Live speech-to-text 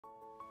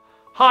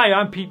Hi,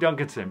 I'm Pete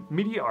Duncanson,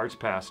 Media Arts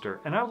Pastor,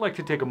 and I would like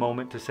to take a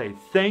moment to say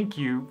thank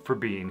you for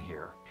being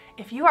here.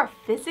 If you are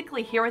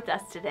physically here with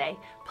us today,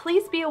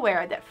 please be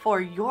aware that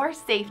for your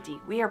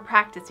safety, we are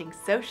practicing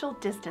social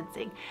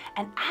distancing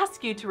and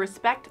ask you to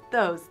respect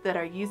those that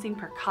are using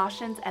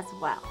precautions as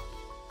well.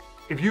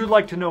 If you'd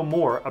like to know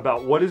more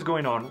about what is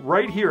going on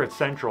right here at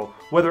Central,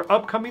 whether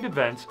upcoming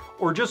events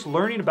or just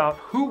learning about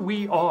who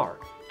we are,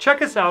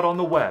 check us out on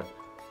the web,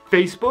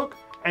 Facebook,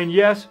 and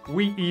yes,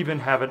 we even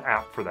have an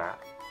app for that.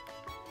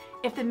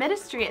 If the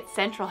ministry at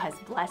Central has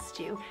blessed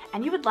you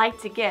and you would like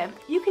to give,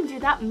 you can do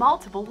that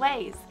multiple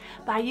ways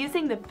by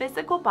using the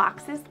physical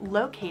boxes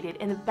located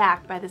in the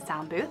back by the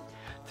sound booth,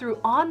 through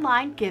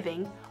online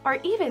giving, or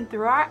even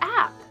through our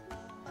app.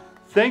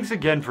 Thanks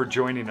again for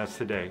joining us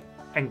today,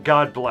 and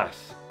God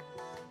bless.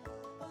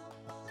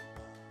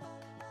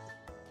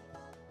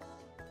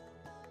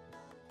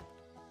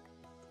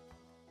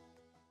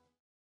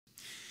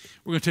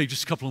 We're going to take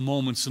just a couple of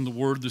moments in the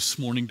Word this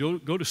morning.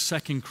 Go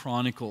to 2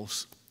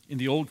 Chronicles. In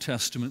the Old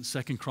Testament,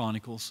 2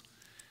 Chronicles,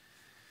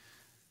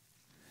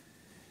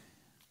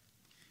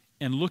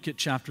 and look at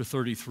chapter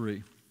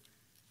 33.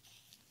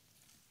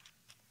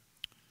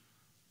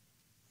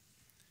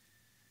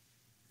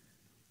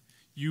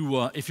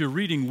 If you're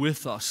reading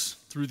with us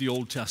through the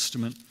Old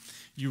Testament,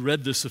 you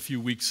read this a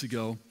few weeks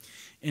ago,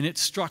 and it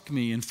struck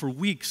me, and for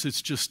weeks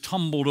it's just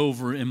tumbled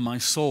over in my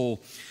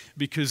soul,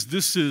 because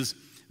this is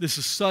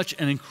such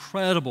an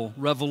incredible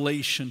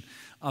revelation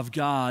of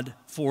God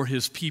for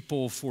His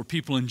people, for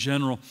people in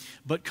general,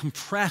 but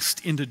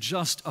compressed into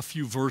just a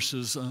few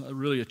verses,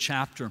 really a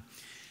chapter.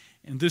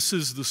 And this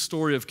is the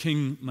story of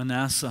King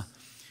Manasseh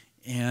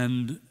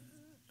and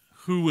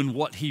who and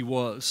what he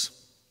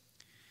was.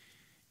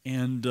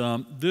 And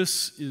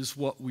this is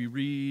what we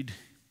read,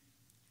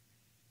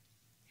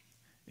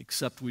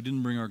 except we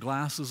didn't bring our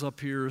glasses up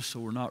here,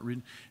 so we're not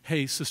reading.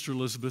 Hey, Sister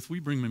Elizabeth, will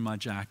you bring me my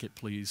jacket,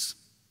 please?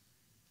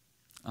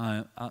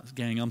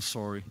 Gang, I'm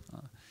sorry.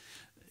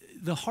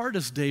 The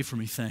hardest day for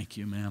me, thank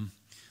you, ma'am.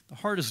 The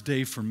hardest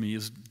day for me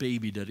is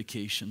baby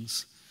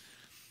dedications.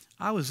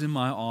 I was in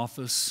my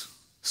office,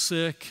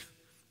 sick,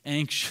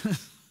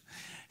 anxious.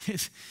 You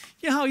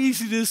know how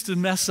easy it is to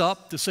mess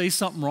up, to say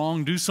something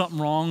wrong, do something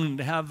wrong, and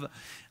to have,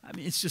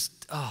 it's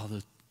just,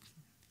 the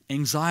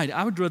anxiety.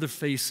 I would rather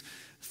face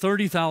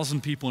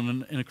 30,000 people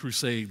in a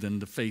crusade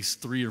than to face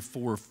 3 or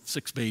 4 or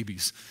 6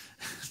 babies.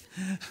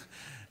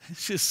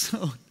 It's just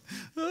so...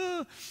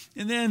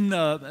 And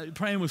then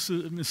praying with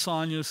Miss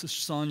Sonia,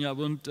 Sister Sonia,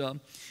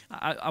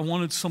 I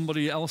wanted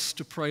somebody else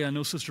to pray. I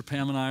know Sister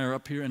Pam and I are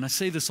up here, and I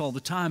say this all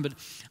the time, but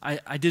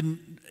I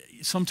didn't,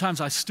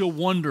 sometimes I still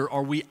wonder,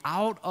 are we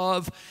out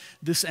of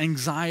this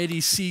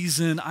anxiety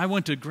season? I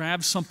went to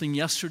grab something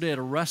yesterday at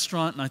a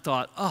restaurant, and I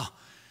thought,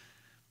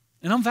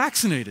 and I'm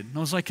vaccinated. And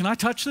I was like, can I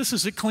touch this?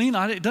 Is it clean?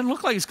 It doesn't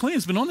look like it's clean.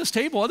 It's been on this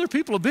table. Other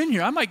people have been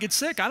here. I might get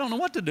sick. I don't know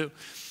what to do.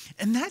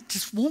 And that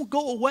just won't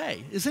go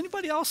away. Is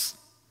anybody else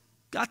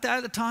got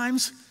that at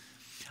times?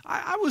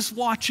 I was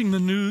watching the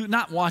news,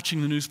 not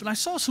watching the news, but I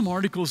saw some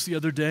articles the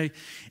other day,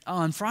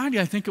 on Friday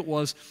I think it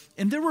was,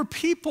 and there were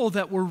people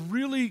that were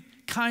really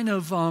kind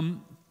of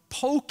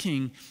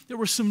poking. There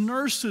were some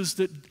nurses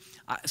that,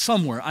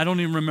 somewhere, I don't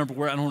even remember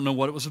where, I don't know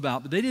what it was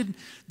about, but they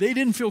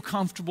didn't feel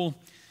comfortable.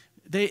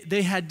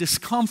 They had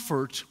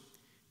discomfort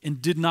and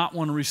did not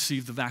want to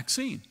receive the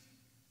vaccine.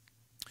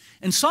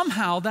 And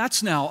somehow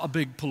that's now a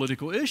big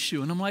political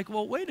issue. And I'm like,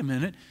 well, wait a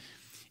minute.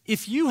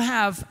 If you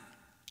have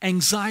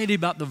anxiety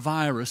about the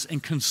virus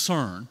and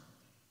concern,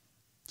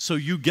 so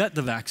you get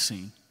the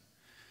vaccine,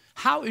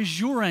 how is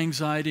your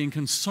anxiety and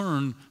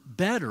concern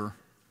better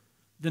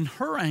than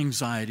her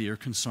anxiety or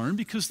concern?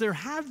 Because there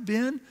have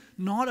been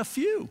not a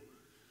few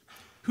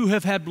who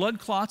have had blood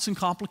clots and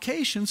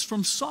complications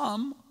from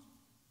some.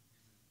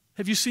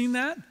 Have you seen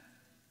that?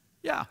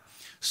 Yeah.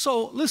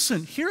 So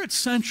listen, here at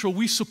Central,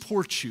 we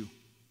support you.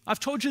 I've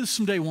told you this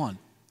from day one.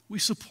 We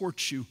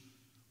support you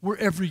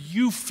wherever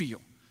you feel.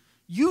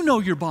 You know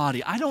your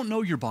body. I don't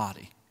know your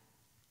body.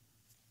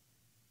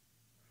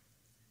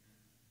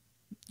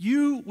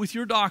 You, with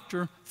your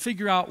doctor,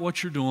 figure out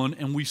what you're doing,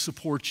 and we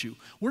support you.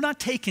 We're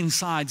not taking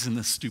sides in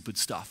this stupid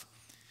stuff.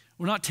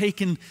 We're not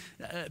taking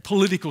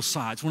political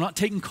sides. We're not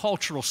taking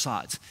cultural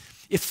sides.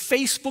 If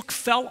Facebook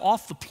fell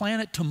off the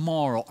planet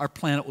tomorrow, our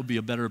planet would be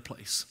a better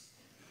place.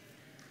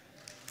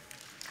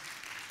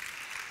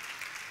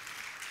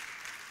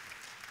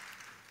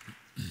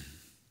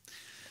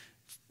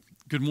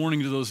 Good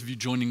morning to those of you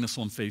joining us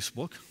on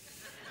Facebook.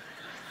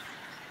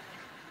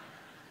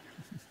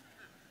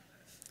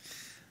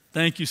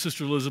 Thank you,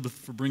 Sister Elizabeth,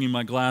 for bringing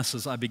my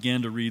glasses. I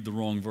began to read the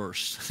wrong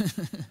verse.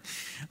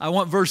 I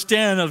want verse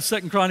 10 of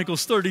 2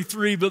 Chronicles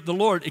 33, but the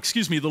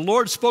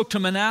Lord spoke to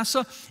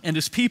Manasseh and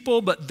his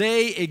people, but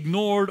they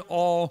ignored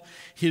all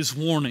his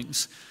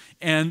warnings.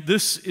 And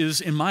this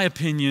is, in my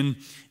opinion,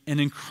 an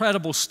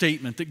incredible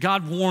statement that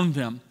God warned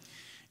them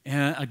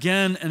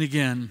again and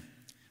again.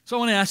 So I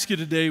want to ask you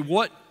today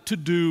what to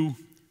do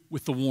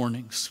with the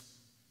warnings.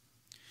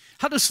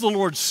 How does the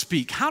Lord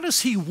speak? How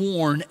does He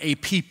warn a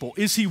people?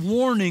 Is He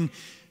warning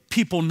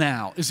people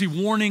now? Is he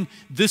warning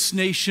this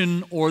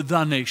nation or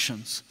the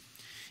nations?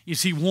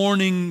 Is he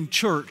warning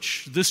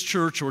this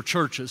church or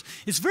churches?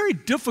 It's very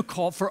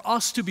difficult for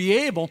us to be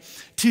able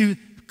to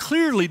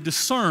clearly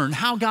discern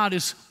how God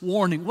is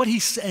warning, what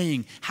he's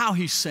saying, how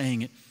he's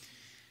saying it.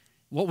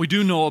 What we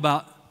do know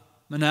about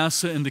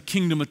Manasseh and the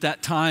kingdom at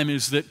that time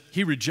is that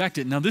he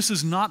rejected. Now, this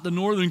is not the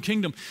northern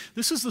kingdom.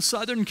 This is the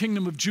southern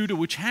kingdom of Judah,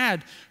 which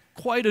had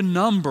quite a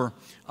number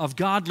of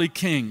godly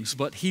kings,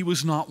 but he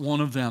was not one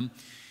of them.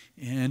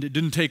 And it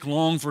didn't take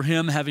long for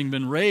him, having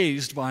been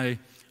raised by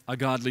a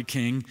godly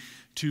king,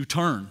 to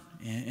turn.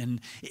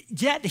 And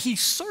yet he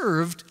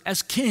served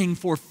as king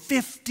for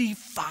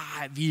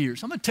 55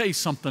 years. I'm going to tell you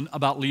something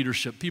about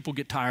leadership. People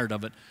get tired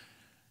of it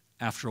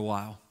after a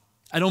while.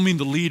 I don't mean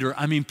the leader.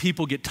 I mean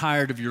people get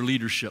tired of your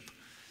leadership.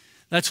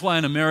 That's why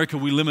in America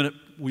we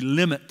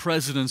limit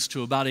presidents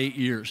to about 8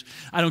 years.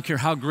 I don't care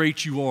how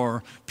great you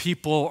are.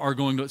 People are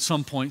going to at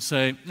some point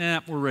say,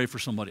 nah, we're ready for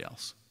somebody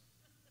else.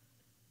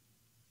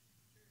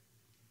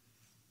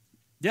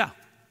 Yeah.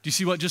 Do you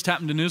see what just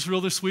happened in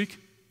Israel this week?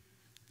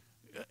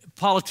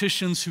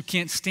 Politicians who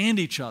can't stand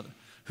each other,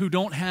 who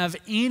don't have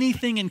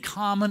anything in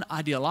common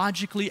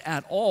ideologically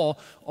at all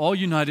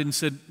united and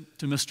said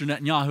to Mr.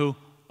 Netanyahu,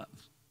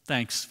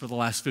 thanks for the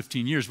last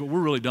 15 years, but we're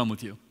really done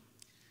with you.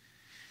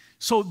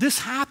 So this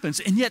happens,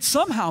 and yet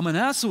somehow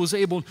Manasseh was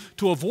able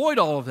to avoid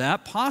all of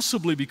that,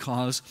 possibly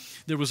because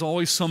there was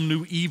always some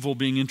new evil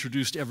being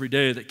introduced every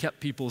day that kept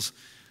people's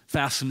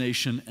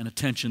fascination and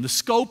attention. The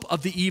scope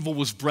of the evil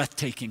was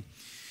breathtaking.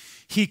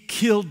 He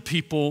killed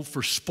people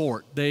for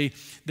sport. They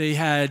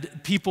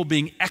had people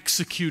being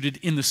executed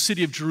in the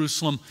city of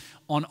Jerusalem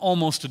on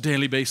almost a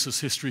daily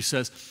basis, history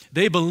says.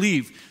 They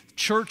believe,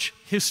 church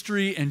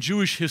history and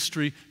Jewish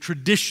history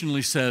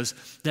traditionally says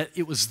that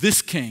it was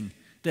this king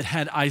that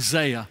had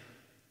Isaiah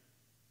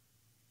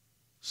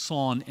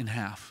sawn in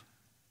half.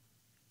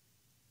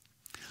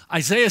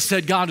 Isaiah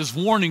said, God is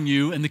warning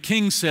you, and the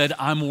king said,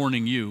 I'm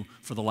warning you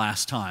for the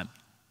last time.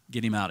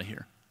 Get him out of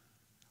here.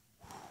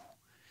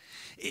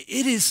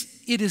 It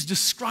is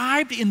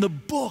described in the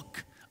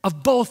book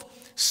of both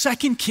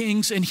 2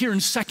 Kings and here in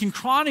 2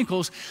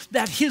 Chronicles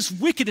that his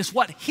wickedness,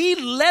 what he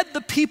led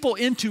the people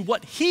into,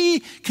 what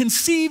he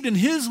conceived in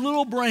his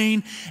little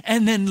brain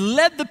and then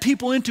led the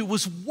people into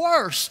was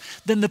worse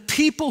than the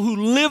people who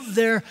lived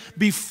there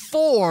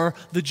before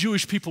the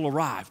Jewish people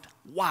arrived.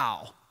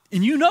 Wow.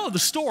 And you know the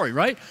story,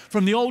 right?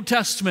 From the Old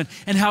Testament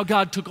and how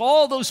God took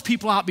all those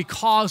people out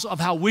because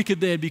of how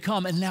wicked they had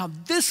become. And now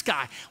this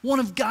guy, one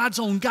of God's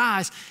own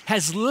guys,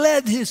 has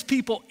led his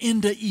people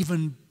into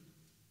even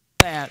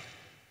bad.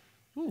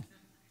 Ooh,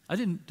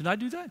 did I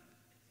do that?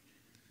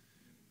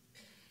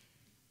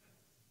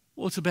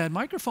 Well, it's a bad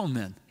microphone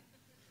then.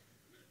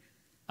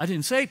 I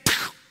didn't say.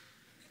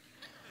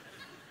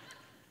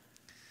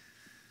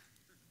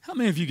 How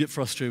many of you get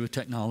frustrated with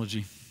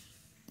technology?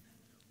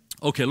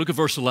 Okay, look at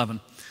verse 11.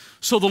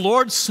 So the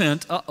Lord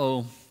sent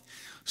the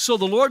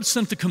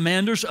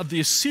commanders of the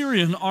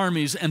Assyrian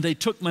armies, and they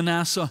took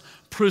Manasseh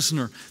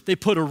prisoner. They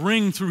put a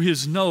ring through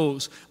his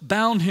nose,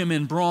 bound him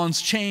in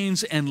bronze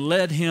chains, and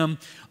led him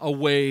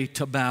away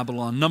to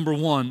Babylon. Number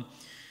one,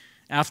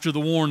 after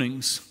the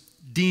warnings,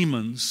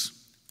 demons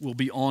will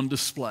be on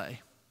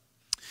display.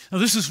 Now,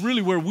 this is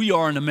really where we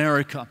are in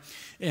America.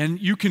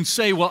 And you can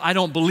say, well, I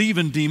don't believe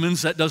in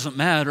demons. That doesn't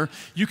matter.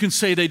 You can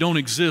say they don't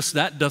exist.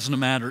 That doesn't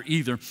matter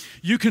either.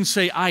 You can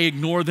say, I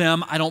ignore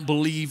them. I don't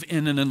believe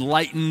in an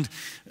enlightened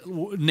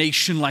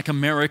nation like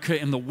America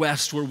in the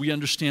West where we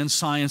understand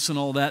science and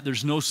all that.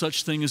 There's no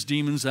such thing as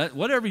demons.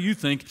 Whatever you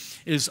think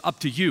is up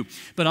to you.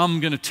 But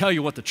I'm going to tell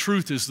you what the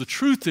truth is. The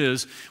truth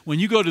is, when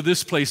you go to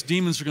this place,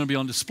 demons are going to be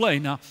on display.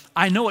 Now,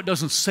 I know it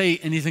doesn't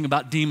say anything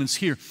about demons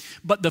here,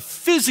 but the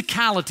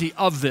physicality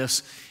of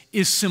this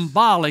is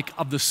symbolic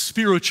of the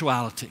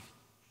spirituality.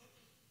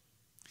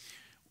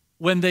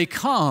 When they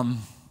come,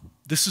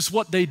 this is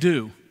what they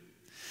do.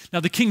 Now,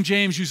 the King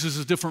James uses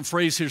a different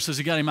phrase here. It says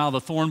he got him out of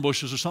the thorn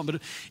bushes or something,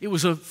 but it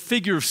was a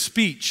figure of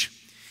speech.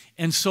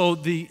 And so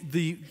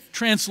the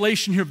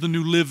translation here of the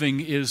New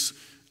Living is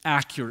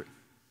accurate.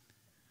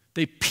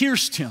 They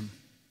pierced him,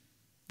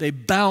 they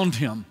bound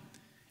him,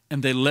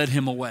 and they led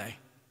him away.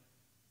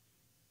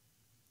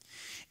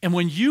 And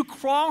when you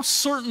cross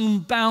certain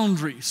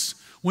boundaries,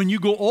 when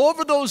you go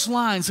over those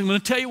lines, I'm going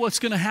to tell you what's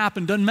going to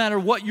happen. Doesn't matter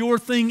what your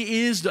thing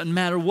is, doesn't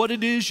matter what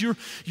it is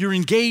you're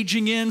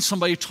engaging in,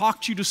 somebody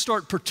talked you to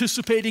start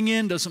participating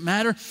in, doesn't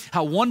matter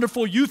how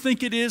wonderful you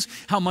think it is,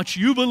 how much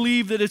you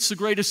believe that it's the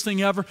greatest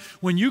thing ever.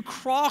 When you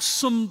cross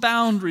some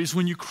boundaries,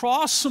 when you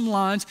cross some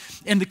lines,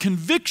 and the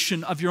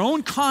conviction of your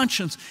own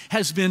conscience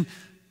has been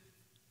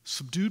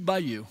subdued by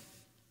you,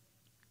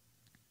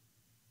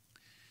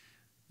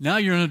 now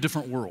you're in a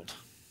different world.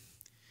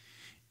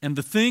 And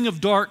the thing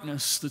of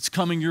darkness that's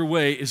coming your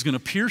way is going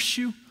to pierce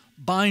you,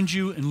 bind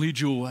you, and lead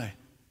you away.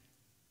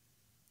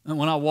 And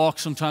when I walk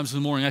sometimes in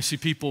the morning, I see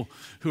people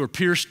who are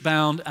pierced,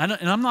 bound. And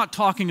I'm not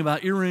talking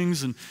about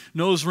earrings and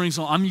nose rings.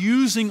 I'm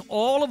using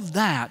all of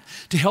that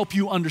to help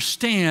you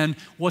understand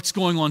what's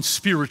going on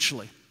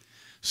spiritually.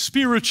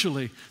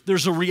 Spiritually,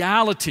 there's a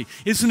reality.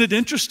 Isn't it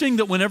interesting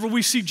that whenever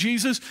we see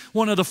Jesus,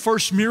 one of the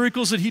first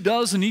miracles that he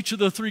does in each of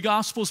the three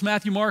Gospels,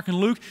 Matthew, Mark, and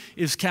Luke,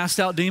 is cast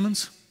out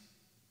demons?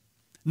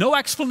 No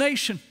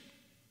explanation,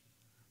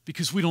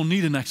 because we don't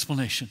need an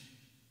explanation.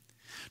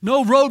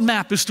 No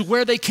roadmap as to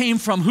where they came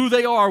from, who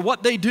they are,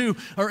 what they do,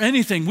 or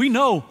anything. We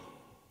know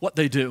what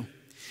they do.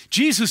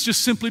 Jesus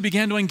just simply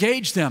began to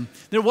engage them.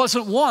 There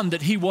wasn't one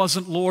that he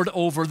wasn't Lord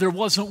over. There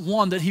wasn't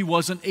one that he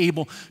wasn't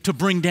able to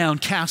bring down,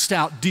 cast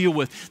out, deal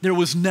with. There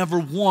was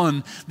never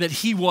one that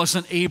he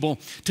wasn't able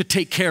to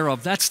take care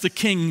of. That's the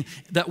King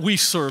that we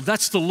serve.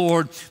 That's the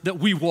Lord that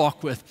we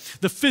walk with.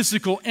 The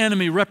physical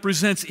enemy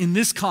represents, in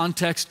this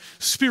context,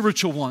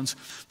 spiritual ones.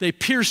 They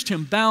pierced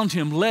him, bound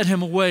him, led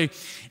him away,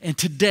 and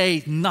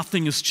today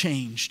nothing has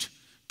changed.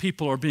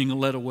 People are being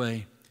led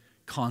away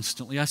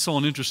constantly. I saw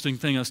an interesting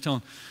thing. I was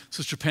telling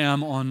Sister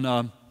Pam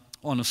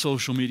on a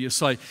social media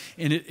site,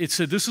 and it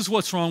said, this is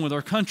what's wrong with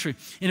our country.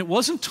 And it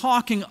wasn't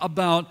talking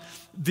about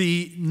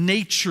the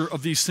nature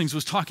of these things. It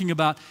was talking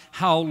about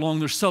how long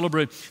they're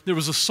celebrated. There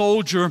was a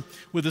soldier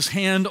with his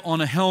hand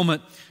on a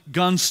helmet,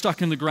 gun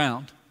stuck in the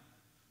ground.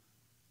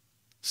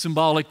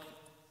 Symbolic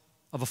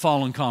of a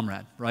fallen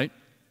comrade, right?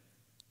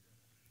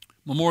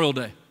 Memorial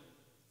Day.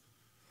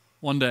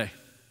 One day.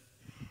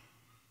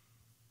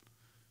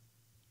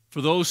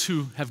 For those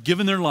who have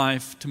given their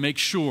life to make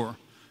sure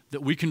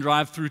that we can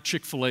drive through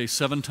Chick-fil-A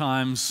 7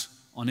 times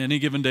on any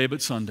given day but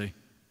Sunday.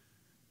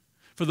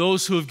 For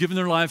those who have given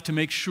their life to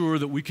make sure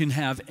that we can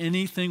have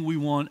anything we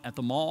want at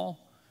the mall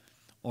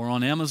or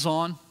on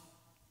Amazon.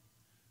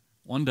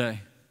 One day.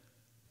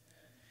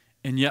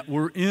 And yet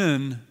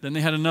then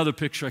they had another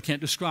picture, I can't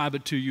describe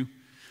it to you,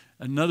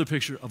 another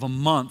picture of a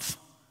month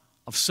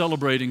of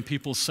celebrating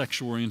people's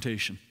sexual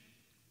orientation.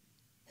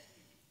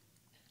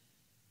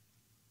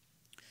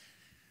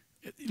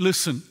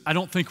 Listen, I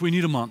don't think we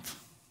need a month.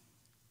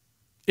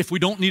 If we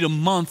don't need a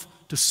month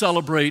to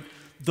celebrate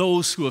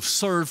those who have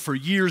served for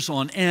years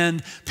on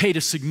end, paid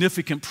a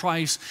significant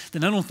price,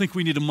 then I don't think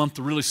we need a month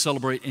to really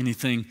celebrate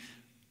anything.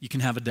 You can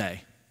have a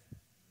day.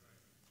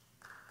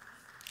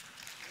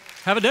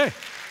 Have a day,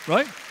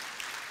 right?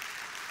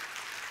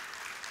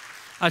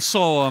 I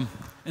saw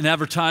an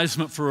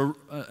advertisement for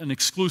an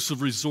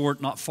exclusive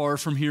resort not far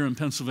from here in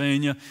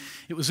Pennsylvania.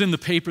 It was in the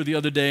paper the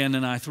other day, and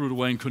then I threw it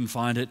away and couldn't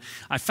find it.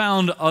 I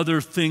found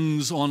other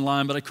things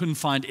online, but I couldn't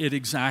find it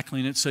exactly.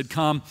 And it said,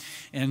 come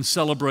and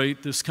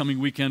celebrate this coming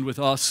weekend with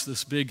us,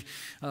 this big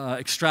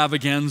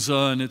extravaganza.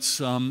 And it's,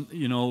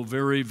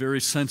 very,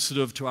 very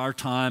sensitive to our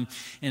time.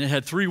 And it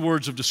had 3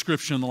 words of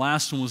description, and the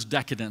last one was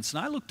decadence.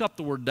 And I looked up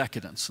the word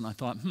decadence, and I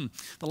thought,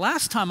 the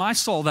last time I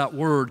saw that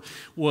word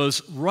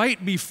was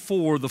right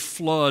before the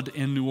flood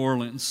in New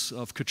Orleans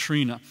of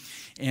Katrina.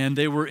 And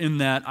they were in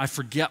that, I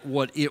forget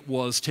what it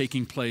was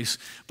taking place.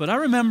 But I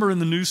remember in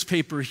the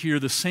newspaper here,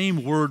 the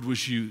same word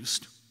was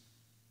used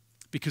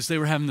because they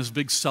were having this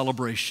big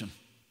celebration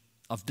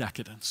of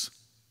decadence.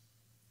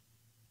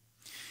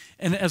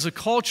 And as a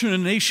culture and a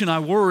nation, I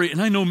worry,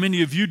 and I know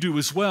many of you do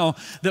as well,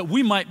 that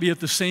we might be at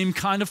the same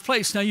kind of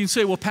place. Now you can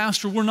say, well,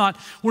 Pastor, we're not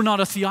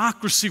a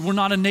theocracy. We're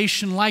not a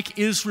nation like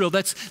Israel.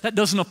 That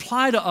doesn't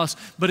apply to us,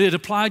 but it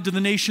applied to the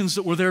nations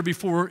that were there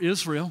before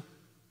Israel.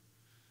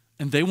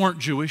 And they weren't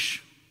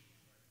Jewish.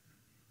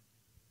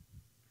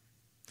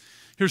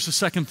 Here's the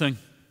second thing.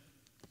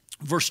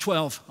 Verse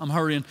 12, I'm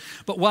hurrying.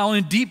 But while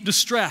in deep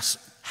distress,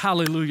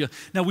 hallelujah.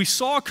 Now we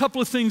saw a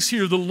couple of things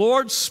here. The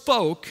Lord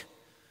spoke,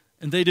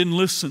 and they didn't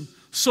listen.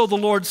 So the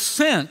Lord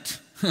sent,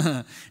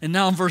 and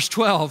now in verse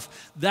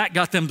 12, that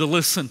got them to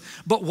listen.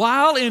 But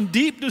while in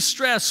deep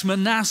distress,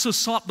 Manasseh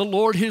sought the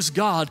Lord his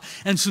God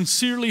and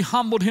sincerely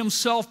humbled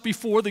himself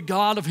before the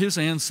God of his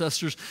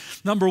ancestors.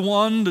 Number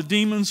one, the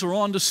demons are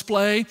on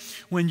display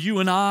when you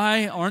and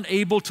I aren't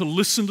able to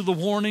listen to the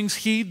warnings,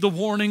 heed the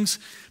warnings.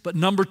 But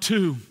number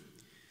 2,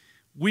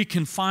 we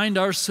can find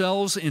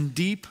ourselves in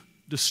deep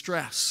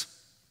distress.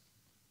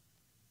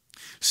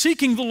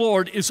 Seeking the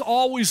Lord is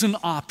always an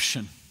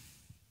option.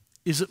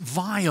 Is it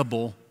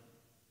viable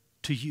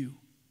to you?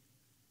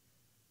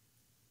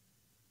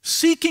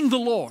 Seeking the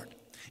Lord.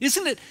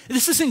 Isn't it?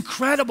 This is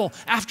incredible.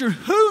 After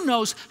who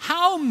knows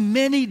how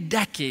many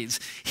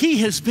decades, he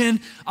has been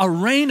a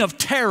reign of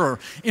terror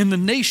in the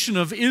nation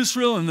of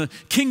Israel and the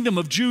kingdom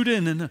of Judah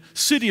and in the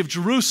city of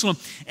Jerusalem.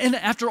 And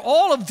after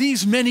all of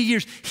these many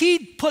years, he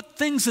put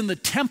things in the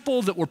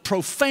temple that were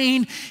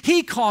profane.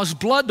 He caused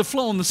blood to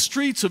flow in the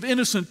streets of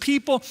innocent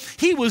people.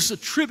 He was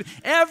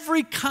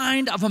every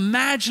kind of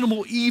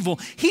imaginable evil.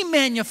 He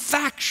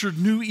manufactured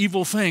new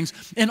evil things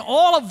and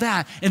all of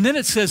that. And then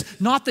it says,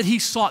 not that he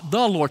sought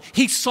the Lord,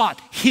 he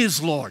sought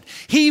his Lord.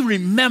 He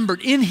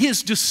remembered in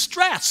his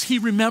distress. He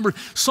remembered,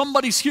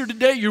 somebody's here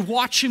today, you're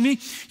watching me,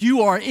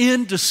 you are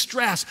in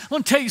distress. I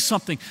want to tell you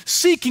something.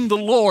 Seeking the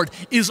Lord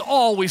is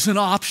always an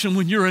option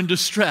when you're in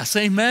distress.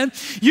 Amen?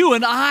 You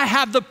and I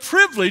have the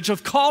privilege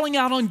of calling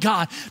out on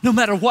God no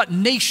matter what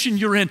nation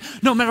you're in,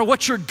 no matter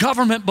what your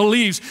government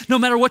believes, no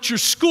matter what your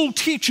school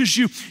teaches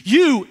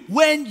you.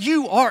 When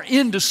you are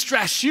in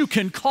distress, you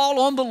can call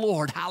on the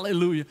Lord.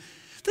 Hallelujah.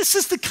 This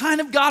is the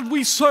kind of God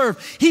we serve.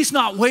 He's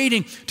not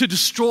waiting to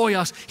destroy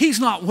us. He's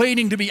not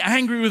waiting to be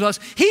angry with us.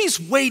 He's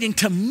waiting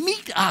to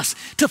meet us,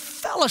 to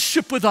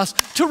fellowship with us,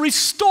 to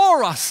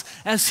restore us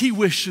as He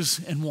wishes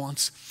and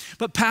wants.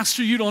 But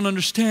Pastor, you don't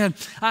understand.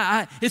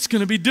 It's going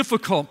to be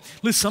difficult.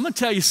 Listen, I'm going to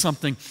tell you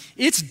something.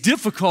 It's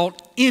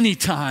difficult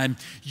anytime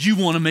you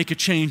want to make a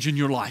change in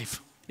your life.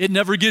 It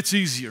never gets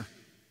easier.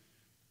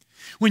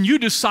 When you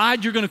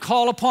decide you're going to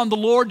call upon the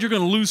Lord, you're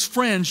going to lose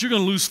friends, you're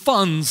going to lose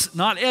funds,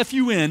 not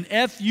F-U-N,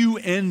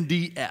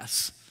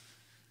 F-U-N-D-S.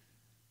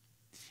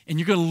 And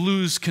you're going to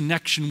lose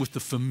connection with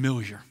the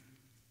familiar.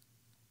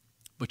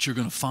 But you're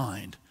going to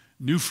find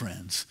new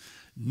friends,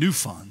 new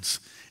funds,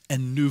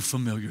 and new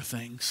familiar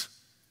things.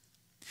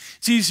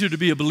 It's easier to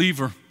be a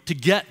believer, to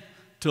get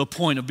to a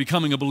point of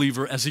becoming a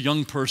believer as a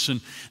young person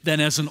than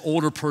as an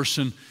older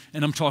person,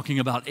 and I'm talking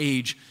about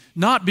age.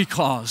 Not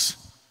because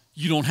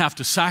you don't have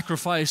to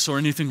sacrifice or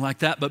anything like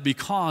that, but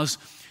because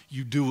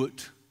you do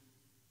it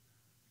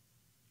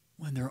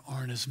when there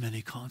aren't as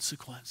many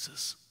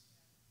consequences.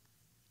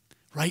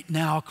 Right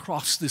now,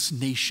 across this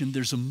nation,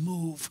 there's a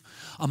move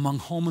among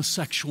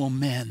homosexual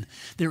men.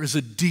 There is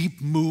a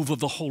deep move of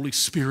the Holy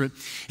Spirit,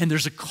 and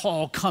there's a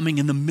call coming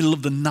in the middle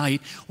of the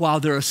night while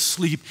they're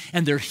asleep,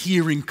 and they're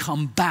hearing,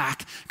 come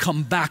back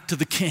to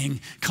the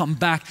King, come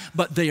back.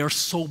 But they are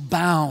so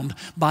bound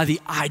by the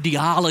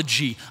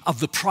ideology of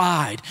the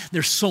pride.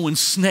 They're so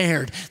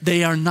ensnared,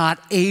 they are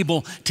not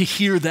able to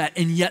hear that,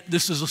 and yet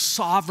this is a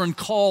sovereign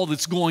call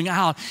that's going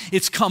out.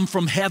 It's come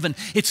from heaven.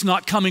 It's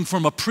not coming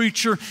from a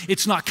preacher.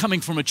 It's not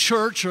coming from a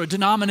church or a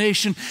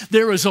denomination.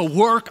 There is a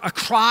work, a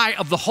cry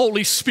of the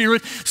Holy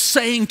Spirit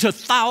saying to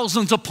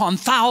thousands upon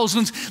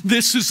thousands,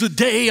 this is the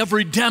day of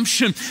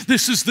redemption.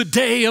 This is the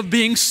day of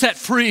being set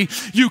free.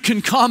 You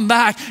can come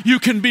back. You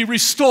can be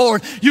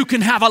restored. You can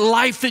have a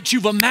life that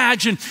you've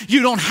imagined.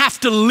 You don't have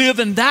to live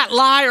in that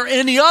lie or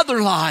any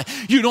other lie.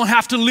 You don't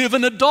have to live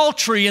in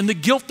adultery and the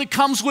guilt that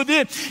comes with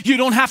it. You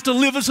don't have to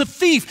live as a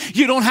thief.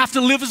 You don't have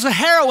to live as a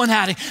heroin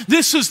addict.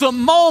 This is the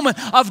moment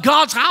of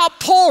God's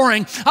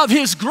outpouring of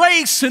His grace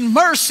and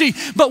mercy.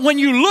 But when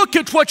you look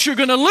at what you're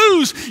going to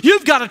lose,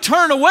 you've got to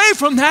turn away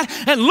from that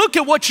and look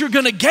at what you're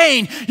going to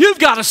gain. You've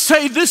got to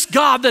say, this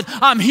God that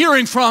I'm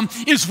hearing from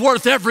is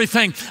worth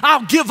everything.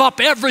 I'll give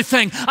up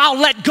everything. I'll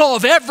let go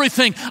of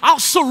everything. I'll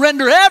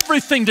surrender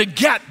everything to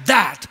get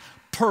that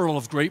pearl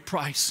of great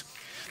price.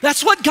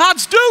 That's what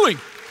God's doing.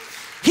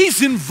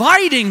 He's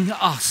inviting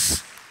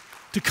us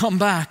to come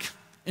back.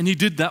 And He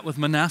did that with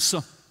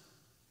Manasseh.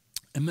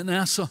 And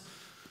Manasseh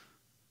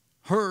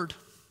heard.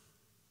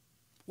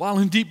 While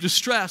in deep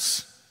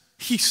distress,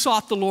 he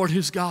sought the Lord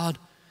his God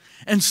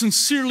and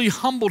sincerely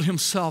humbled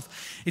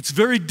himself. It's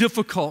very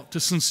difficult to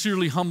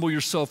sincerely humble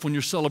yourself when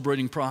you're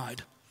celebrating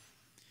pride.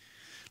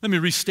 Let me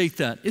restate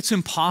that. It's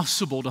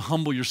impossible to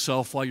humble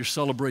yourself while you're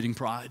celebrating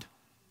pride.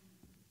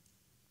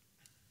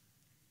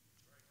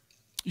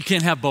 You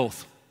can't have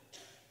both.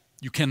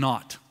 You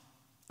cannot.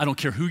 I don't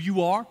care who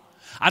you are.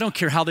 I don't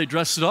care how they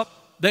dress it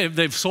up.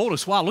 They've sold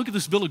us. Wow, look at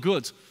this bill of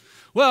goods.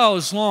 Well,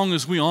 as long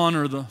as we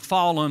honor the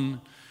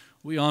fallen,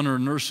 we honor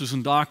nurses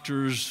and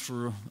doctors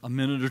for a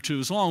minute or two.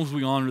 As long as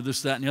we honor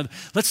this, that, and the other.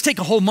 Let's take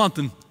a whole month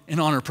and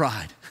honor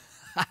pride.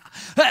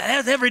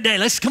 Every day,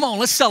 let's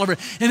celebrate.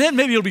 And then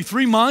maybe it'll be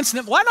 3 months. And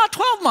then, why not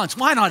 12 months?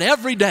 Why not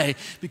every day?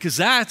 Because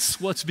that's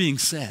what's being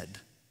said.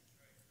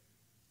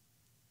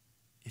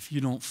 If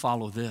you don't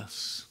follow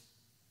this,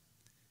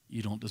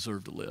 you don't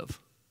deserve to live.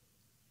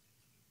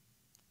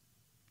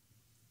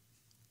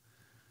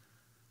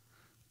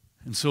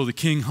 And so the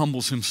king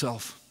humbles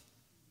himself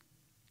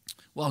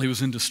while he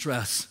was in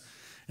distress.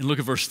 And look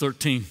at verse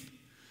 13.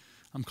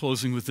 I'm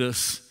closing with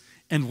this.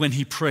 And when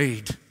he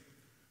prayed,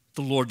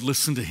 the Lord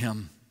listened to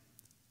him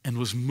and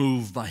was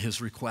moved by his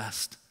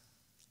request.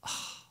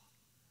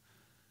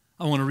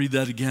 I want to read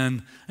that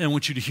again, and I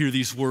want you to hear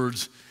these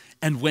words.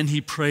 And when he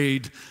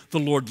prayed, the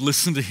Lord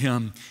listened to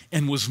him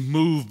and was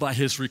moved by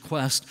his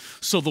request.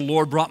 So the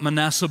Lord brought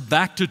Manasseh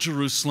back to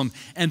Jerusalem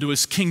and to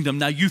his kingdom.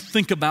 Now you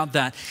think about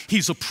that.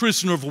 He's a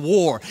prisoner of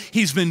war.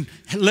 He's been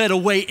led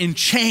away in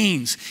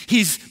chains.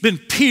 He's been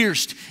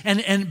pierced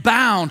and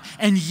bound.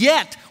 And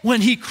yet,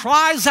 when he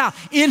cries out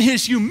in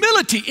his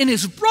humility, in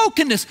his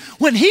brokenness,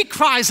 when he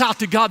cries out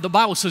to God, the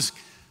Bible says,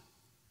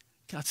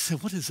 God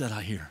said, what is that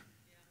I hear?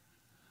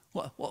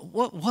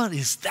 What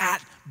is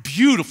that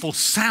beautiful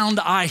sound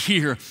I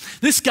hear?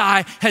 This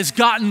guy has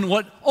gotten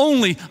what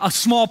only a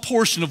small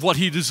portion of what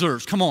he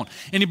deserves. Come on,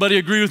 anybody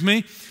agree with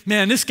me?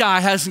 Man, this guy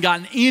hasn't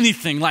gotten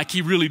anything like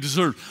he really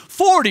deserved.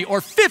 40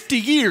 or 50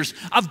 years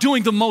of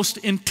doing the most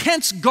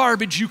intense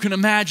garbage you can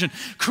imagine.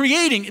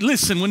 Creating,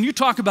 listen, when you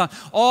talk about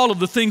all of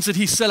the things that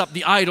he set up,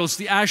 the idols,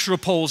 the Asherah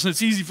poles, and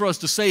it's easy for us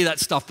to say that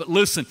stuff, but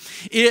listen,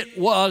 it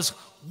was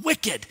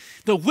wicked.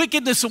 The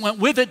wickedness that went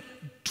with it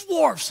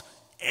dwarfs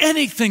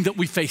anything that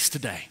we face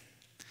today.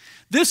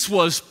 This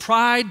was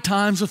pride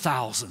times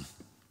 1,000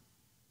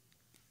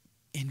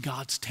 in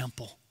God's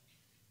temple.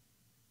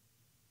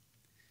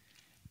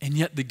 And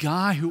yet the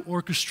guy who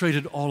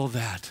orchestrated all of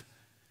that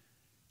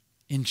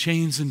in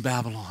chains in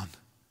Babylon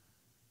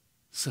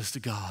says to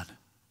God,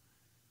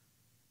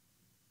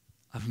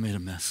 I've made a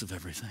mess of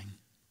everything.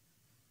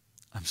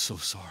 I'm so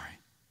sorry.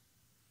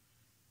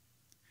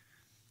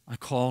 I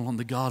call on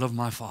the God of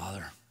my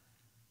father,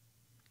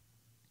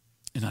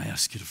 and I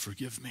ask you to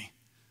forgive me.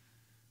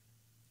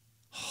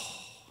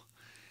 Oh,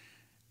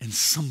 and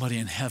somebody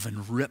in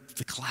heaven ripped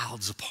the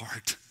clouds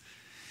apart,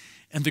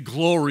 and the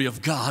glory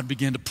of God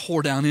began to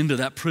pour down into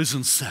that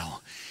prison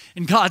cell.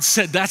 And God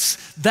said,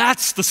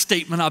 that's the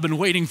statement I've been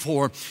waiting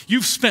for.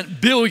 You've spent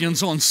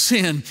billions on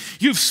sin.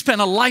 You've spent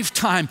a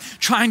lifetime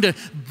trying to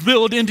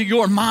build into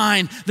your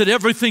mind that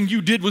everything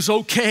you did was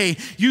okay.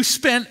 You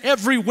spent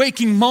every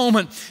waking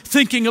moment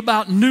thinking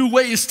about new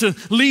ways to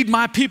lead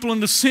my people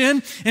into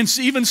sin, and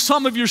even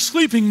some of your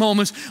sleeping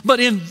moments.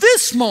 But in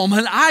this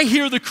moment, I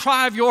hear the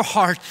cry of your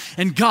heart,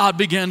 and God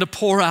began to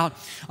pour out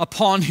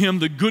upon him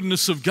the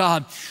goodness of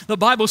God. The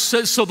Bible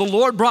says, so the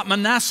Lord brought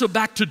Manasseh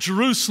back to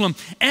Jerusalem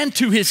and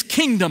to his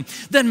kingdom.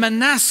 Then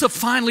Manasseh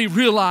finally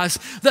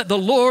realized that the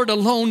Lord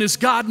alone is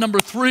God.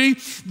 Number 3,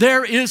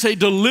 there is a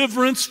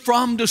deliverance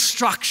from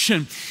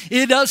destruction.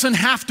 It doesn't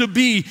have to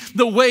be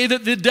the way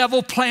that the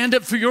devil planned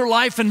it for your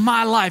life and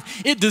my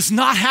life. It does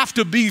not have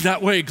to be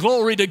that way.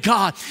 Glory to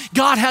God.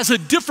 God has a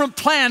different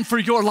plan for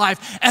your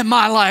life and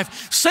my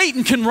life.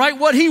 Satan can write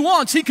what he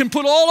wants. He can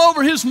put all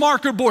over his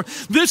marker board,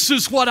 this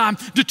is what I'm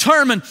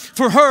determined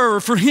for her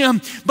or for him.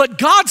 But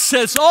God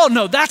says, oh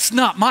no, that's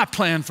not my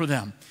plan for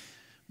them.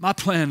 My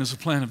plan is a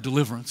plan of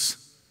deliverance.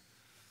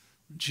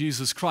 When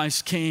Jesus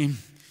Christ came,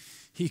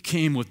 he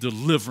came with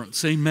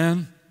deliverance.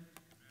 Amen.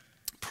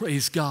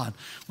 Praise God.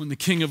 When the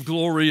King of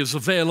Glory is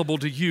available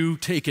to you,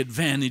 take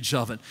advantage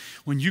of it.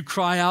 When you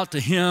cry out to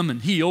him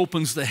and he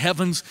opens the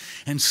heavens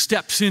and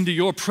steps into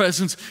your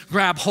presence,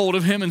 grab hold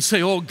of him and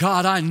say, oh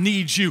God, I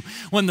need you.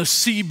 When the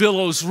sea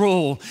billows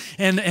roll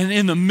and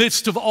in the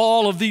midst of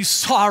all of these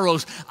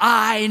sorrows,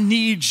 I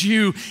need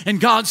you.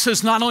 And God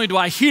says, not only do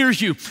I hear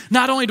you,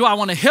 not only do I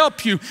want to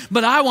help you,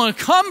 but I want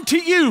to come to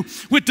you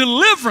with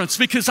deliverance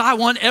because I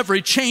want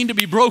every chain to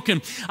be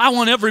broken. I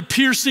want every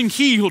piercing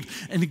healed.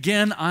 And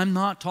again, I'm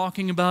not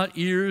talking about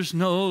ears,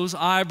 nose,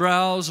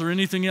 eyebrows, or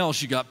anything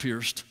else you got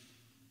pierced.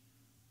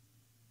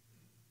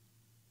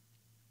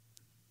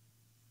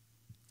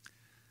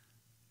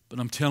 But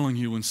I'm telling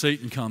you, when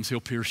Satan comes, he'll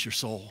pierce your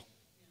soul.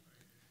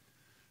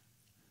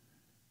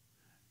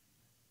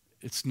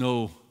 It's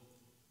no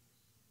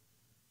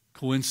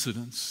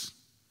coincidence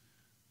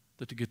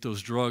that to get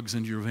those drugs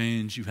into your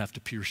veins, you have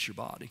to pierce your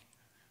body,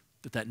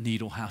 that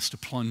needle has to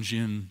plunge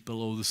in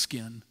below the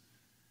skin.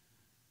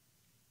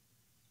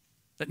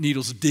 That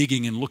needle's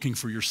digging and looking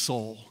for your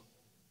soul.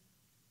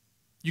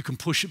 You can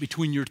push it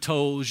between your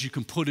toes. You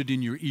can put it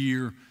in your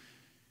ear.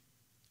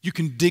 You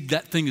can dig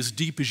that thing as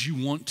deep as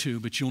you want to,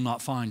 but you'll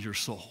not find your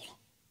soul.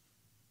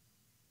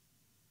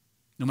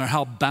 No matter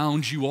how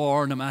bound you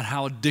are, no matter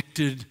how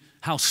addicted,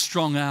 how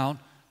strung out,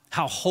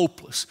 how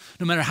hopeless,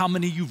 no matter how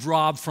many you've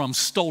robbed from,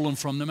 stolen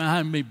from, no matter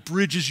how many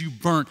bridges you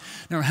burnt,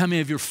 no matter how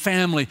many of your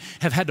family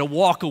have had to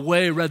walk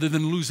away rather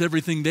than lose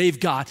everything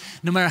they've got,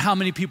 no matter how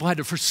many people had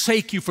to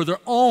forsake you for their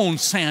own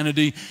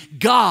sanity,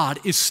 God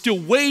is still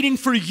waiting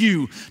for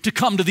you to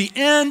come to the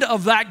end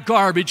of that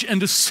garbage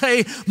and to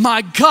say,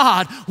 my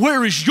God,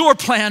 where is your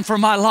plan for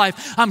my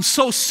life? I'm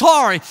so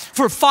sorry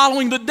for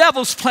following the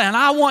devil's plan.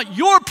 I want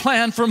your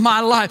plan for my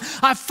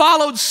life. I've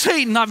followed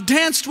Satan. I've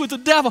danced with the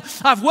devil.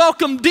 I've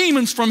welcomed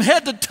demons from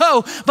head to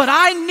toe, but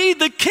I need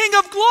the King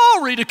of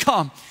Glory to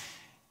come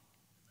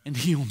and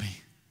heal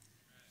me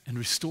and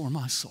restore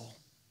my soul.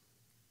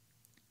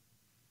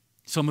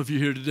 Some of you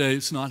here today,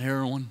 it's not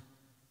heroin,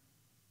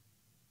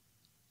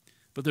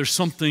 but there's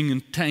something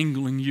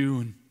entangling you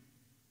and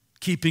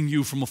keeping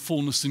you from a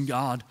fullness in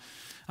God.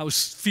 I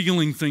was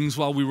feeling things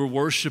while we were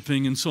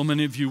worshiping, and so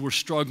many of you were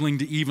struggling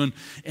to even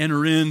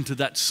enter into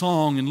that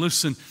song. And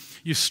listen,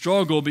 you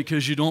struggle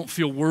because you don't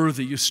feel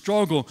worthy. You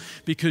struggle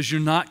because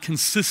you're not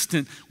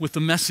consistent with the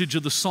message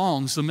of the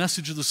songs. The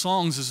message of the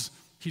songs is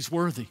he's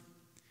worthy.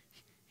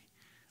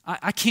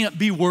 I can't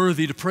be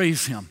worthy to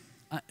praise him.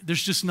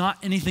 There's just not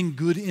anything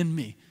good in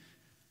me.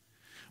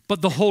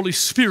 But the Holy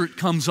Spirit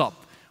comes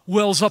up,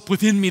 wells up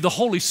within me. The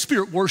Holy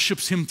Spirit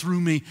worships him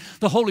through me.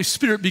 The Holy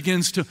Spirit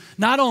begins to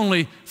not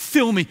only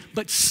fill me,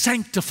 but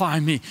sanctify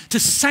me, to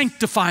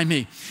sanctify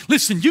me.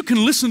 Listen, you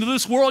can listen to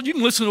this world, you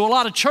can listen to a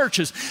lot of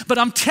churches, but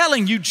I'm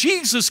telling you,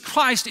 Jesus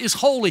Christ is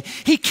holy.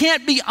 He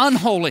can't be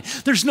unholy.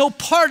 There's no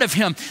part of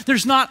him.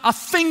 There's not a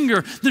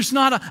finger. There's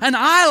not an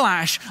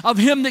eyelash of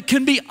him that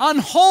can be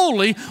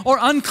unholy or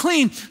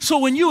unclean. So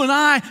when you and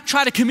I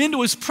try to come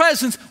into his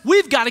presence,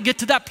 we've got to get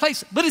to that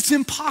place. But it's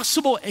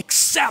impossible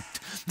except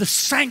the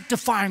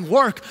sanctifying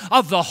work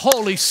of the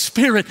Holy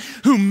Spirit,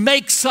 who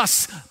makes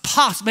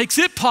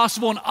it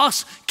possible and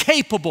us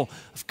capable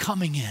of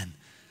coming in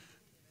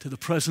to the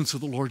presence of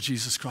the Lord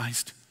Jesus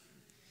Christ.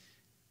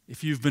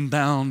 If you've been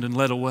bound and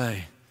led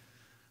away,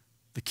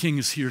 the King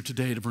is here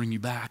today to bring you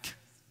back.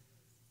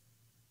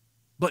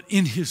 But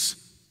in his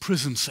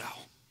prison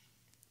cell,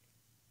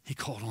 he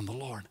called on the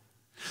Lord.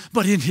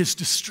 But in his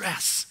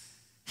distress,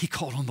 he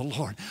called on the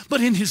Lord.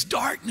 But in his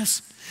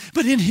darkness,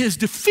 but in his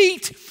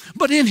defeat,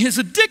 but in his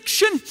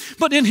addiction,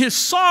 but in his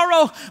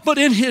sorrow, but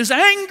in his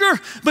anger,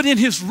 but in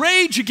his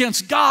rage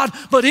against God,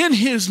 but in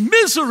his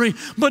misery,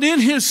 but in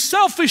his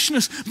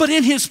selfishness, but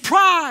in his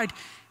pride,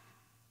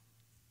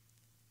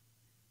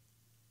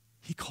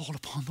 he called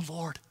upon the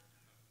Lord.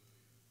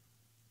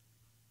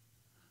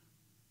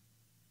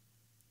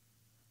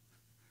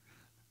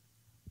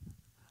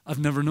 I've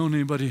never known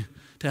anybody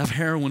to have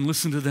heroin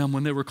listen to them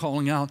when they were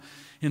calling out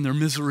in their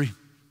misery.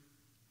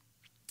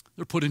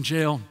 They're put in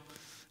jail.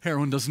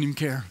 Heroin doesn't even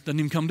care, doesn't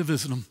even come to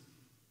visit them.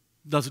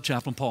 Does it,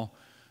 Chaplain Paul?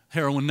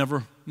 Heroin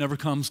never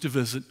comes to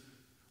visit.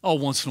 Oh,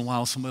 once in a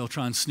while somebody will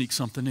try and sneak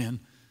something in.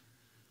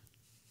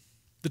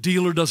 The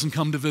dealer doesn't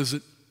come to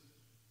visit.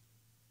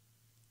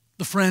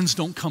 The friends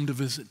don't come to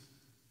visit.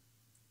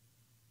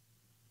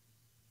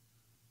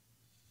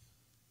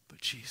 But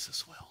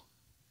Jesus will.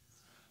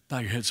 Bow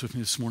your heads with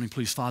me this morning,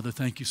 please. Father,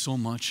 thank you so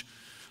much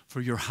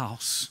for your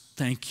house.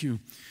 Thank you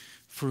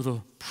for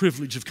the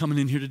privilege of coming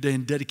in here today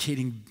and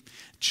dedicating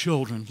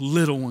children,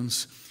 little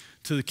ones,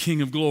 to the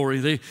King of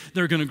Glory.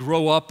 They're going to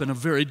grow up in a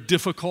very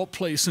difficult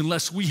place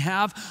unless we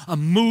have a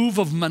move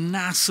of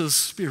Manasseh's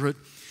spirit.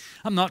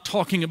 I'm not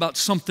talking about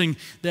something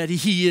that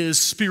he is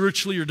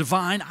spiritually or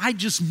divine. I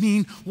just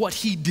mean what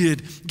he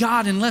did.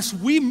 God, unless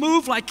we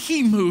move like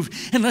he moved,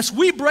 unless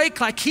we break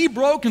like he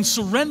broke and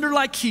surrender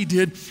like he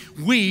did,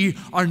 we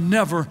are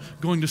never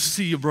going to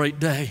see a bright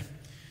day.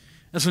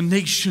 As a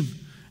nation,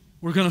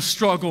 we're going to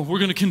struggle. We're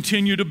going to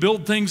continue to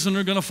build things and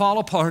they're going to fall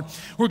apart.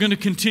 We're going to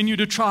continue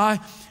to try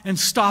and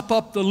stop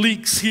up the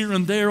leaks here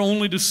and there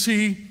only to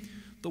see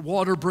the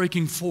water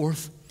breaking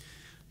forth.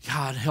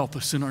 God, help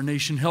us in our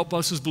nation. Help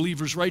us as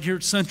believers right here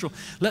at Central.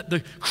 Let the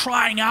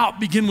crying out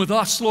begin with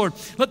us, Lord.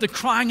 Let the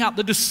crying out,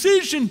 the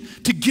decision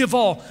to give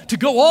all, to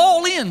go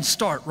all in,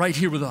 start right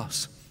here with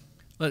us.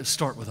 Let it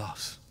start with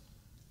us.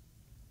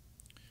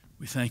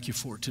 We thank you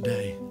for it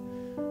today.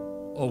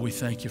 Oh, we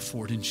thank you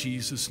for it in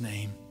Jesus'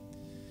 name.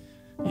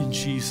 In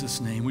Jesus'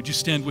 name. Would you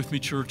stand with me,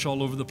 church,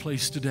 all over the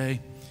place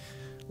today?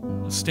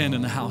 Let's stand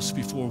in the house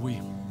before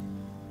we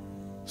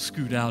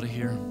scoot out of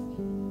here.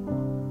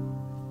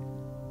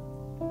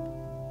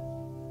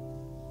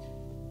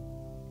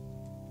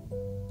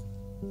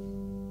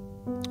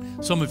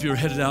 Some of you are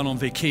headed out on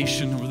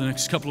vacation over the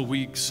next couple of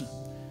weeks.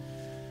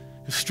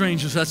 As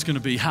strange as that's going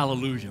to be,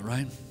 hallelujah,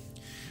 right?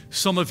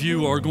 Some of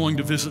you are going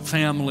to visit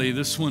family.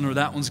 This one or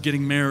that one's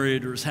getting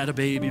married or has had a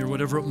baby or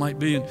whatever it might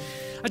be. And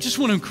I just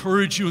want to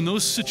encourage you in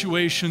those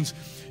situations,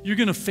 you're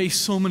going to face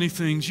so many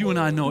things. You and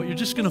I know it. You're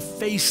just going to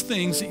face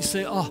things that you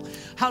say, oh,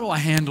 how do I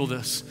handle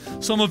this?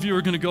 Some of you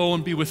are going to go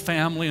and be with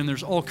family, and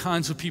there's all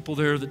kinds of people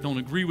there that don't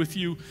agree with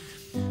you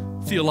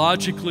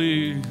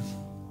theologically,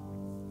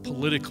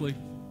 politically.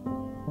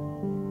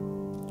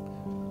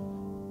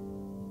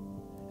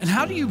 And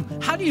how do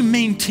you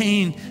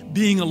maintain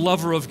being a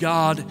lover of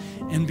God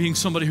and being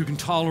somebody who can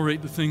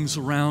tolerate the things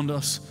around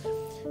us?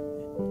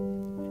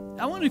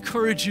 I want to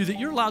encourage you that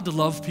you're allowed to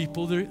love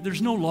people.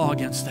 There's no law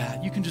against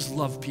that. You can just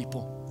love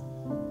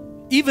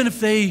people. Even if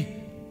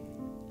they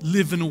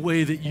live in a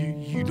way that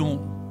you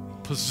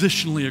don't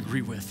positionally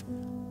agree with.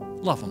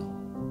 Love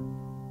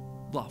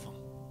them. Love them.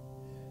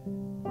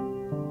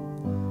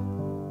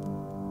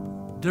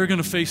 They're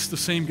going to face the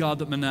same God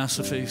that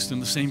Manasseh faced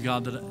and the same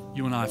God that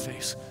you and I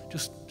face.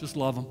 Just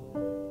love them.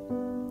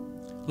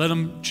 Let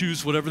them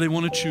choose whatever they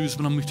want to choose,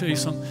 but I'm going to tell you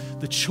something.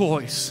 The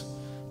choice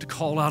to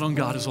call out on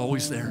God is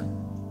always there.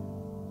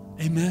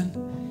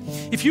 Amen.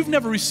 If you've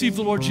never received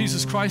the Lord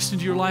Jesus Christ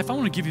into your life, I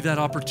want to give you that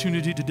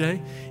opportunity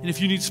today. And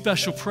if you need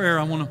special prayer,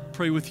 I want to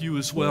pray with you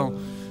as well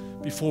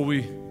before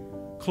we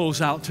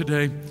close out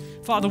today.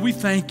 Father, we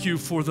thank you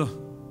for the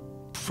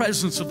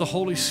presence of the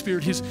Holy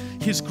Spirit,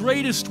 his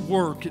greatest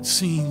work, it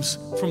seems,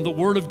 from the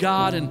Word of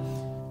God, and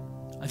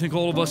I think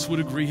all of us would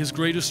agree his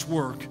greatest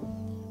work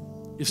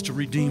is to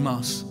redeem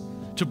us,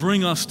 to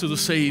bring us to the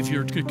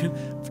Savior, to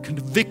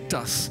convict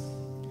us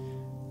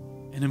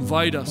and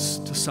invite us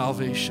to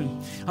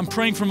salvation. I'm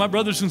praying for my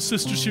brothers and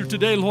sisters here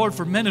today, Lord,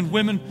 for men and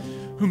women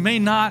who may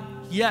not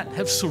yet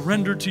have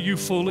surrendered to you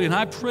fully, and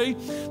I pray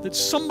that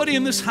somebody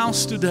in this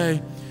house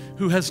today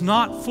who has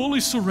not fully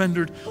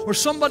surrendered, or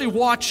somebody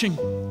watching,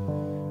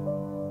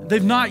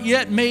 they've not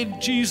yet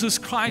made Jesus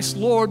Christ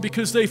Lord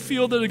because they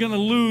feel that they're going to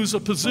lose a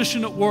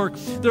position at work.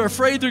 They're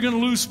afraid they're going to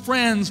lose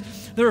friends.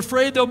 They're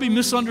afraid they'll be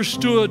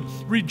misunderstood,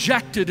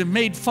 rejected, and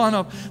made fun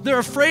of. They're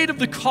afraid of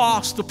the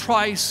cost, the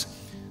price.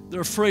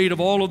 They're afraid of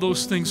all of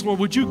those things. Lord,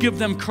 would you give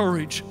them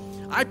courage?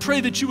 I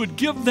pray that you would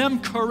give them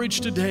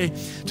courage today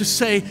to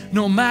say,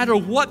 no matter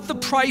what the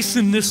price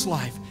in this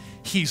life,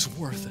 he's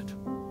worth it.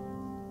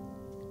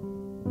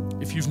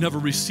 If you've never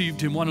received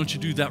him, why don't you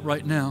do that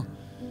right now?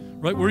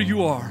 Right where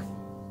you are.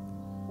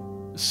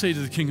 Say to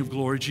the King of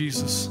Glory,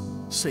 Jesus,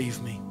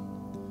 save me.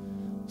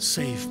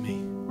 Save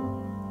me.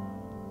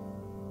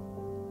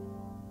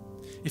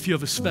 If you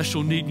have a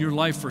special need in your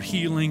life for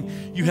healing,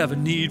 you have a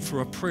need for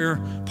a prayer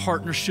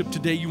partnership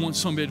today, you want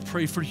somebody to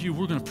pray for you,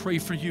 we're going to pray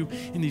for you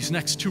in these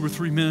next 2 or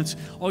 3 minutes.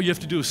 All you have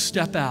to do is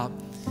step out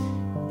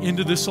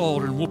into this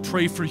altar and we'll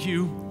pray for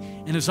you.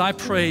 And as I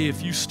pray,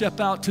 if you step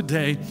out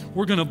today,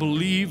 we're going to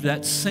believe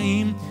that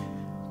same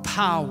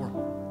power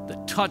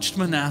that touched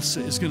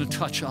Manasseh is going to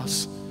touch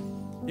us.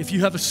 If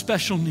you have a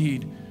special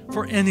need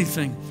for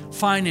anything,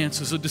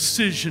 finances, a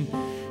decision,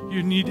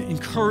 you need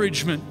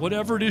encouragement,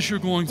 whatever it is you're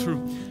going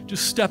through,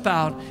 just step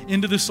out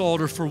into this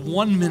altar for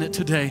 1 minute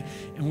today,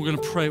 and we're going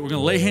to pray. We're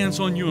going to lay hands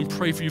on you and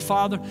pray for you.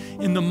 Father,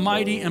 in the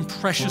mighty and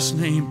precious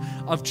name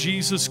of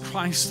Jesus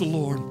Christ the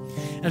Lord,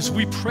 as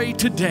we pray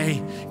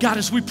today, God,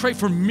 as we pray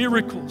for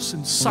miracles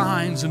and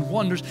signs and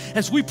wonders,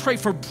 as we pray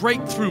for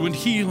breakthrough and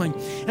healing,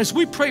 as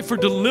we pray for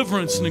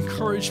deliverance and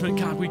encouragement,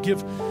 God, we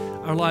give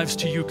our lives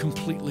to you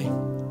completely,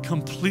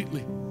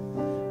 completely.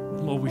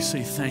 And Lord, we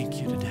say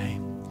thank you today.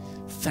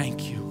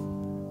 Thank you.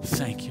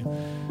 Thank you.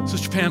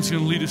 Sister Pam's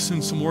going to lead us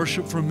in some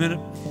worship for a minute.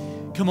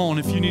 Come on,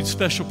 if you need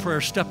special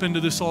prayer, step into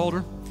this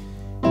altar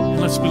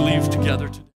and let's believe together today.